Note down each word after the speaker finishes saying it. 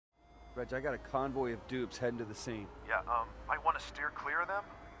Reg, I got a convoy of dupes heading to the scene. Yeah, might want to steer clear of them?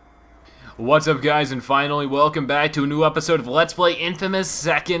 What's up, guys, and finally welcome back to a new episode of Let's Play Infamous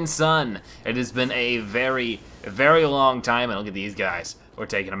Second Son. It has been a very, very long time, and look at these guys. We're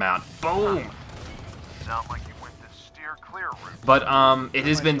taking them out. Boom! Sound like you went the steer clear route. But, it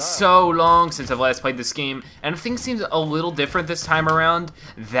has been so long since I've last played this game, and if things seem a little different this time around,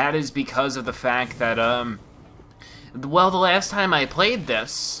 that is because of the fact that, well, the last time I played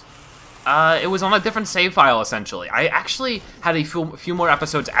this, it was on a different save file, essentially. I actually had a few more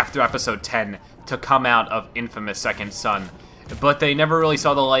episodes after episode 10 to come out of Infamous Second Son, but they never really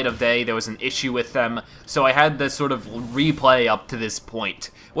saw the light of day. There was an issue with them, so I had this sort of replay up to this point,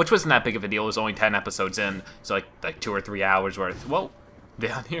 which wasn't that big of a deal. It was only 10 episodes in, so like 2 or 3 hours worth. Whoa,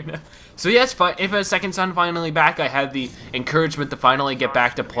 down here now. So yes, Infamous Second Son finally back. I had the encouragement to finally get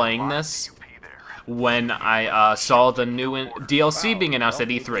back to playing this when I saw the new DLC being announced at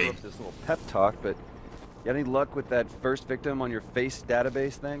E3. This little pep talk, but got any luck with that first victim on your face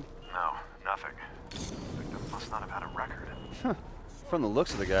database thing? No, nothing. Victim must not have had a record. From the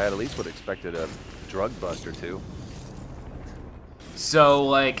looks of the guy, I at least would have expected a drug bust or two. So,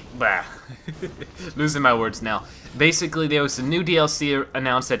 like, bah. Losing my words now. Basically, there was a new DLC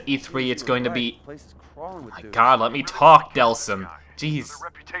announced at E3. It's going to be... Place is crawling with My dupes. God, let me talk, Delson. Jeez. Their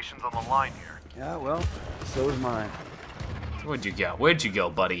reputation's on the line here. Yeah, well, so is mine. Where'd you go? Where'd you go,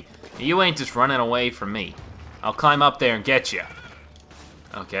 buddy? You ain't just running away from me. I'll climb up there and get you.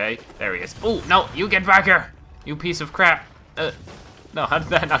 Okay, there he is. Oh, no, you get back here, you piece of crap. No, how did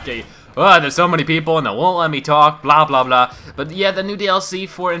that not get you? Oh, there's so many people and they won't let me talk, blah, blah, blah. But yeah, the new DLC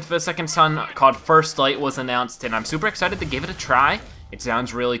for Infamous Second Son called First Light was announced, and I'm super excited to give it a try. It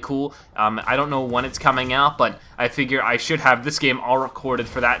sounds really cool. I don't know when it's coming out, but I figure I should have this game all recorded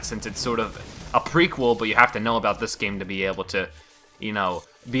for that, since it's sort of a prequel, but you have to know about this game to be able to, you know,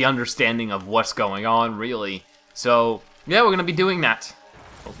 be understanding of what's going on, really. So, yeah, we're going to be doing that.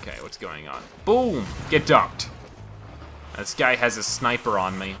 Okay, what's going on? Boom! Get dunked. This guy has a sniper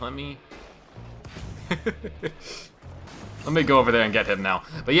on me. Let me... Let me go over there and get him now.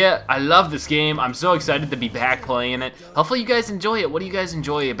 But yeah, I love this game. I'm so excited to be back playing it. Hopefully you guys enjoy it. What do you guys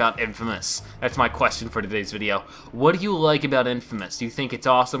enjoy about Infamous? That's my question for today's video. What do you like about Infamous? Do you think it's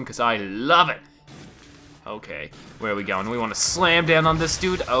awesome? Because I love it. Okay, where are we going? We want to slam down on this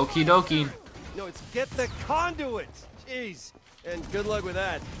dude? Okie dokie. No, it's get the conduit. Jeez. And good luck with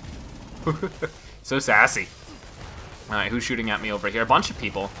that. So sassy. Alright, who's shooting at me over here? A bunch of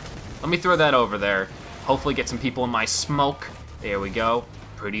people. Let me throw that over there. Hopefully get some people in my smoke. There we go.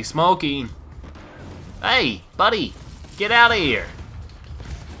 Pretty smoky. Hey, buddy, get out of here.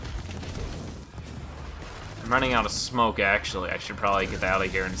 I'm running out of smoke, actually. I should probably get out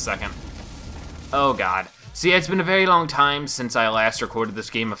of here in a second. Oh, God. See, it's been a very long time since I last recorded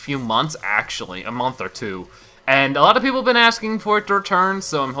this game. A few months, actually. A month or two. And a lot of people have been asking for it to return,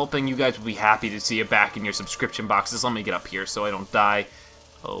 so I'm hoping you guys will be happy to see it back in your subscription boxes. Let me get up here so I don't die.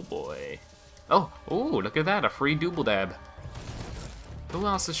 Oh, boy. Oh, ooh, look at that, a free double dab. Who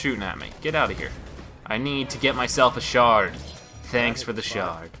else is shooting at me? Get out of here. I need to get myself a shard. Thanks for the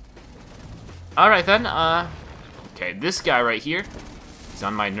shard. Alright then, okay, this guy right here, he's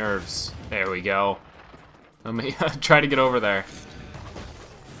on my nerves. There we go. Let me try to get over there.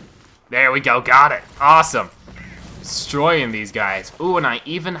 There we go, got it. Awesome. Destroying these guys. Ooh, and I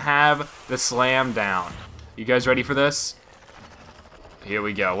even have the slam down. You guys ready for this? Here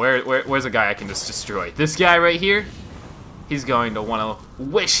we go. Where's a guy I can just destroy? This guy right here? He's going to want to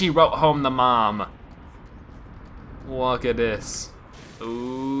wish he wrote home the mom. Look at this.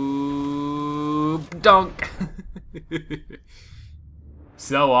 Ooh, dunk.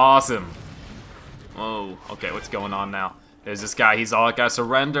 So awesome. Whoa, okay, what's going on now? There's this guy. He's all I got.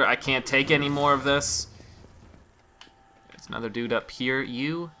 Surrender. I can't take any more of this. There's another dude up here.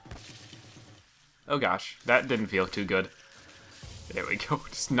 You? Oh, gosh. That didn't feel too good. There we go.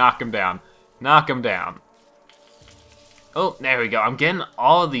 Just knock him down. Knock him down. Oh, there we go. I'm getting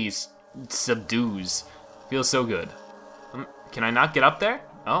all of these subdues. Feels so good. Can I not get up there?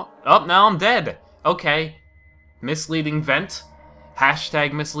 Oh, now I'm dead. Okay. Misleading vent.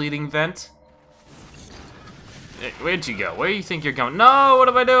 Hashtag misleading vent. Where'd you go? Where do you think you're going? No, what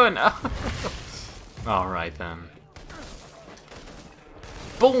am I doing? Alright then.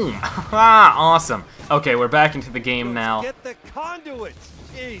 Boom! Ah, awesome. Okay, we're back into the game now. Get the conduit.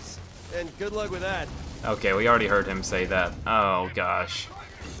 Jeez. And good luck with that. Okay, we already heard him say that. Oh, gosh.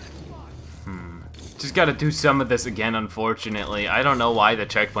 Just gotta do some of this again, unfortunately. I don't know why the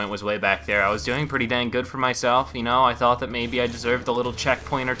checkpoint was way back there. I was doing pretty dang good for myself, you know? I thought that maybe I deserved a little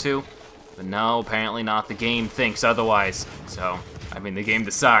checkpoint or two. But no, apparently not. The game thinks otherwise. So, I mean, the game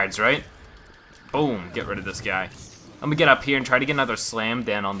decides, right? Boom, get rid of this guy. I'm gonna get up here and try to get another slam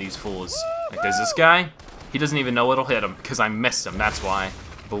down on these fools. Like, there's this guy. He doesn't even know it'll hit him, because I missed him, that's why.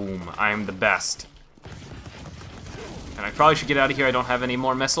 Boom, I am the best. And I probably should get out of here, I don't have any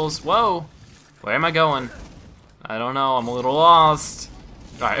more missiles. Whoa! Where am I going? I don't know, I'm a little lost.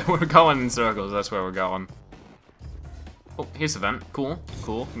 Alright, we're going in circles, that's where we're going. Oh, here's the vent. Cool,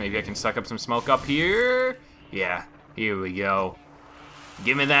 cool. Maybe I can suck up some smoke up here. Yeah, here we go.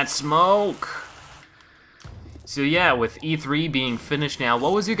 Give me that smoke! So yeah, with E3 being finished now,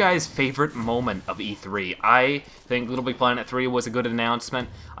 what was your guys' favorite moment of E3? I think Little Big Planet 3 was a good announcement.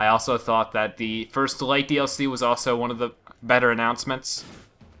 I also thought that the First Light DLC was also one of the better announcements.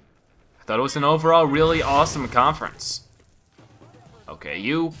 I thought it was an overall really awesome conference. Okay,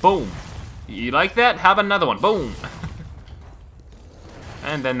 you, boom. You like that? How about another one? Boom!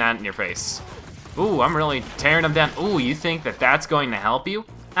 And then that in your face. Ooh, I'm really tearing them down. Ooh, you think that that's going to help you?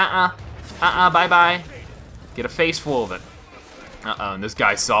 Bye-bye. Get a face full of it. And this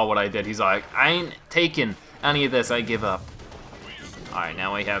guy saw what I did. He's like, I ain't taking any of this. I give up. Alright,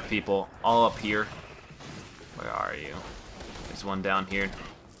 now we have people all up here. Where are you? There's one down here.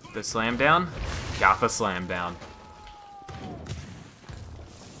 The slam down? Got the slam down.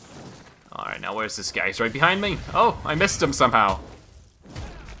 Alright, now where's this guy? He's right behind me. Oh, I missed him somehow.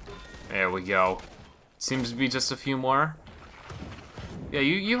 There we go. Seems to be just a few more. Yeah,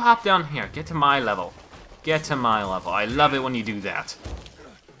 you hop down here. Get to my level. Get to my level. I love it when you do that.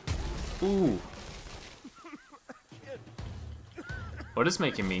 Ooh. What is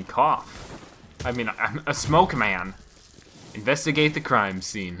making me cough? I mean, I'm a smoke man. Investigate the crime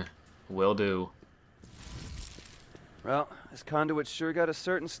scene. Will do. Well, this conduit sure got a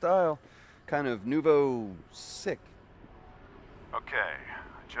certain style. Kind of nouveau sick. Okay,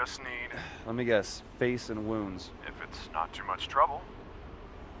 I just need... Let me guess, face and wounds. If it's not too much trouble.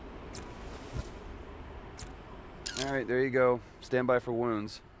 Alright, there you go. Stand by for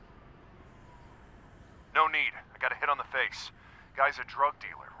wounds. No need. I got a hit on the face. Guy's a drug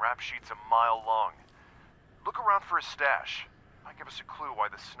dealer. Rap sheet's a mile long. Look around for his stash. Might give us a clue why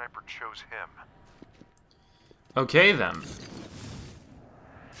the sniper chose him. Okay, then.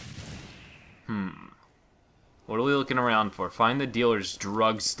 What are we looking around for? Find the dealer's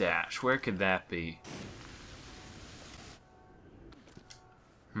drug stash. Where could that be?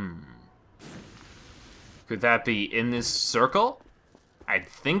 Could that be in this circle? I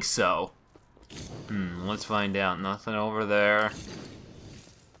think so. Let's find out. Nothing over there.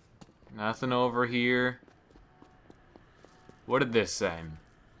 Nothing over here. What did this say?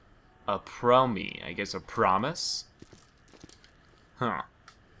 A promi. I guess a promise? Huh.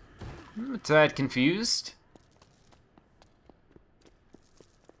 I'm a tad confused.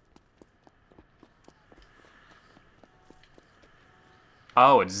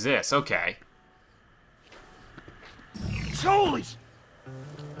 Oh, it's this. Okay. Holy!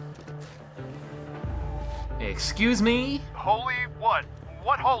 Excuse me? Holy what?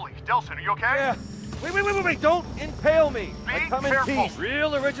 What holy? Delson, are you okay? Yeah. Wait! Don't impale me! Be I come in careful. peace.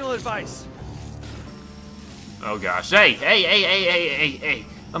 Real original advice. Oh gosh. Hey.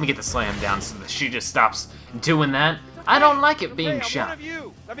 Let me get the slam down so that she just stops doing that. I don't like it being I'm shot. one of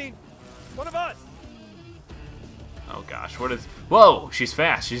you. I mean, one of us. Oh gosh, what is... Whoa, she's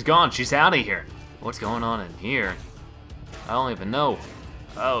fast. She's gone. She's out of here. What's going on in here? I don't even know.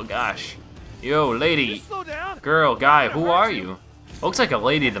 Oh gosh. Yo, lady. Just slow down. Girl, guy, who are you? Looks like a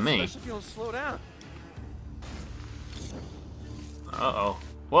lady to me. Especially if you don't slow down. Uh-oh.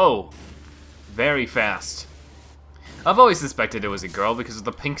 Whoa. Very fast. I've always suspected it was a girl because of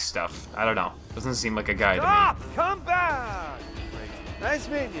the pink stuff. I don't know. Doesn't seem like a guy to Stop! me. Come back! Nice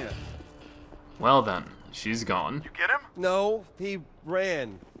meeting you. Well then, she's gone. You get him? No, he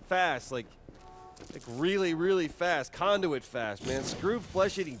ran fast, like really, really fast. Conduit fast, man. Screw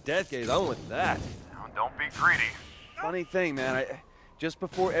flesh-eating death gaze. I don't want that. Now, don't be greedy. Funny thing, man. Just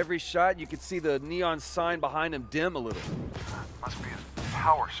before every shot, you could see the neon sign behind him dim a little. Must be a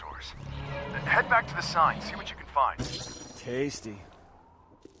power source. Head back to the sign, see what you can find. Tasty.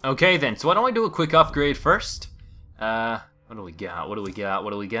 Okay then, so why don't we do a quick upgrade first? What do we got? What do we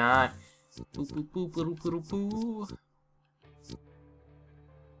got? Boop, boop, boop, boop, boop, boop.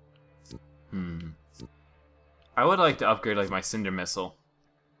 I would like to upgrade like my cinder missile.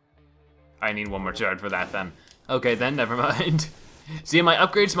 I need one more charge for that then. Okay then, never mind. See, my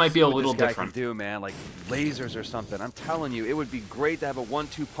upgrades might be a little What this guy different. can do, man, like lasers or something. I'm telling you, it would be great to have a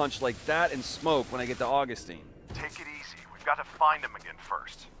 1-2 punch like that and smoke when I get to Augustine. Take it easy. We've got to find him again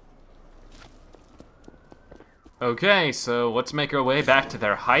first. Okay, so let's make our way back to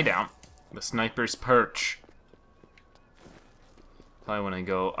their hideout. The sniper's perch. Probably want to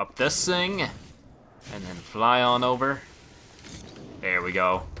go up this thing, and then fly on over. There we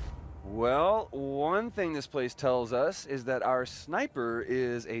go. Well, one thing this place tells us is that our sniper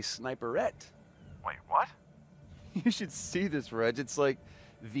is a sniperette. Wait, what? You should see this, Reg. It's like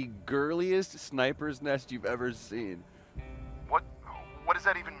the girliest sniper's nest you've ever seen. What does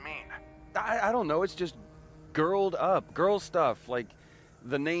that even mean? I don't know. It's just girled up. Girl stuff. Like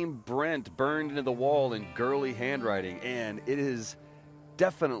the name Brent burned into the wall in girly handwriting. And it is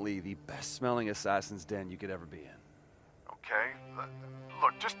definitely the best smelling assassin's den you could ever be in. Okay.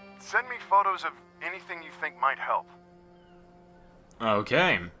 Look, just send me photos of anything you think might help.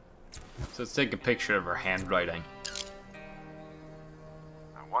 Okay. So let's take a picture of her handwriting.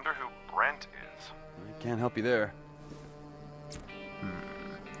 I wonder who Brent is. I can't help you there.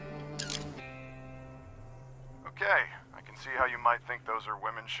 Okay, I can see how you might think those are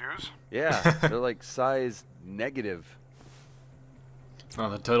women's shoes. Yeah, they're like size negative. Oh,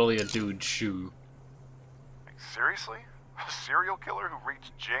 they're totally a dude's shoe. Like, seriously? A serial killer who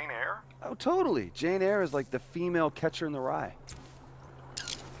reached Jane Eyre? Oh, totally. Jane Eyre is like the female Catcher in the Rye.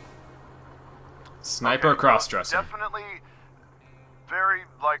 Sniper Okay, cross-dresser. Definitely, very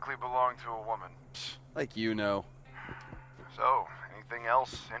likely belong to a woman. Like you know. So, anything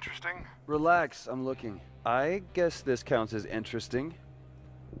else interesting? Relax, I'm looking. I guess this counts as interesting.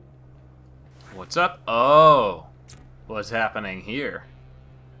 What's up? Oh, what's happening here?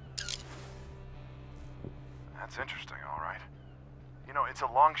 That's interesting, all right. You know, it's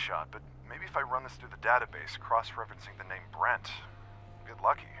a long shot, but maybe if I run this through the database, cross-referencing the name Brent, get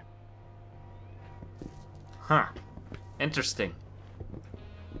lucky. Huh. Interesting.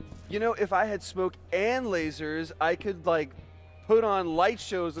 You know, if I had smoke and lasers, I could, like, put on light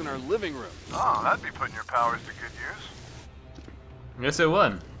shows in our living room. Oh, that'd be putting your powers to good use. Yes, it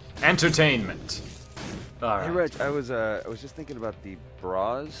would. Entertainment. All right. Hey, Reg, I was just thinking about the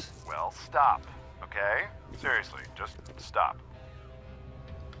bras. Well, stop, okay? Seriously, just stop.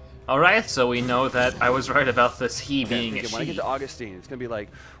 Alright, so we know that I was right about this he being a When I get she. to Augustine, it's gonna be like,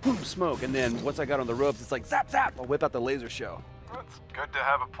 whoom, smoke, and then once I got on the ropes, it's like, zap, zap, I'll whip out the laser show. It's good to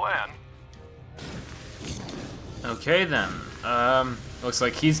have a plan. Okay then. Looks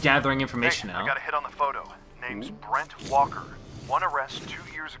like he's gathering information Hey, now. I got a hit on the photo. Name's Brent Walker. One arrest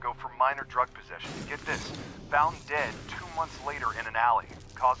 2 years ago for minor drug possession. Get this, found dead 2 months later in an alley.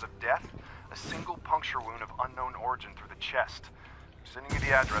 Cause of death? A single puncture wound of unknown origin through the chest. I'm sending you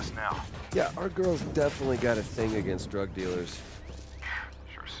the address now. Yeah, our girl's definitely got a thing against drug dealers.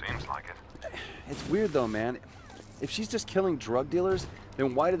 Sure seems like it. It's weird though, man. If she's just killing drug dealers,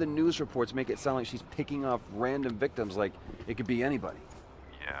 then why do the news reports make it sound like she's picking off random victims like it could be anybody?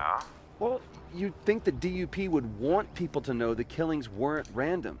 Yeah? Well, you'd think the DUP would want people to know the killings weren't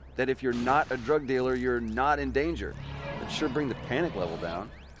random. That if you're not a drug dealer, you're not in danger. It'd sure bring the panic level down.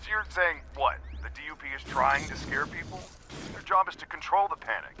 So you're saying what? The DUP is trying to scare people? Their job is to control the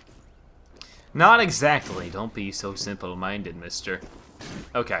panic. Not exactly. Don't be so simple-minded, mister.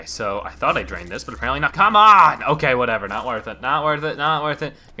 Okay, so I thought I drained this, but apparently not. Come on! Okay, whatever. Not worth it. Not worth it. Not worth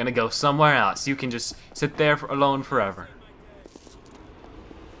it. Gonna go somewhere else. You can just sit there alone forever.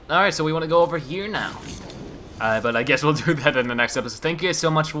 Alright, so we want to go over here now. But I guess we'll do that in the next episode. Thank you guys so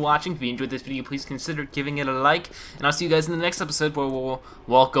much for watching. If you enjoyed this video, please consider giving it a like. And I'll see you guys in the next episode where we'll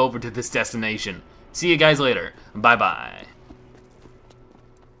walk over to this destination. See you guys later. Bye-bye.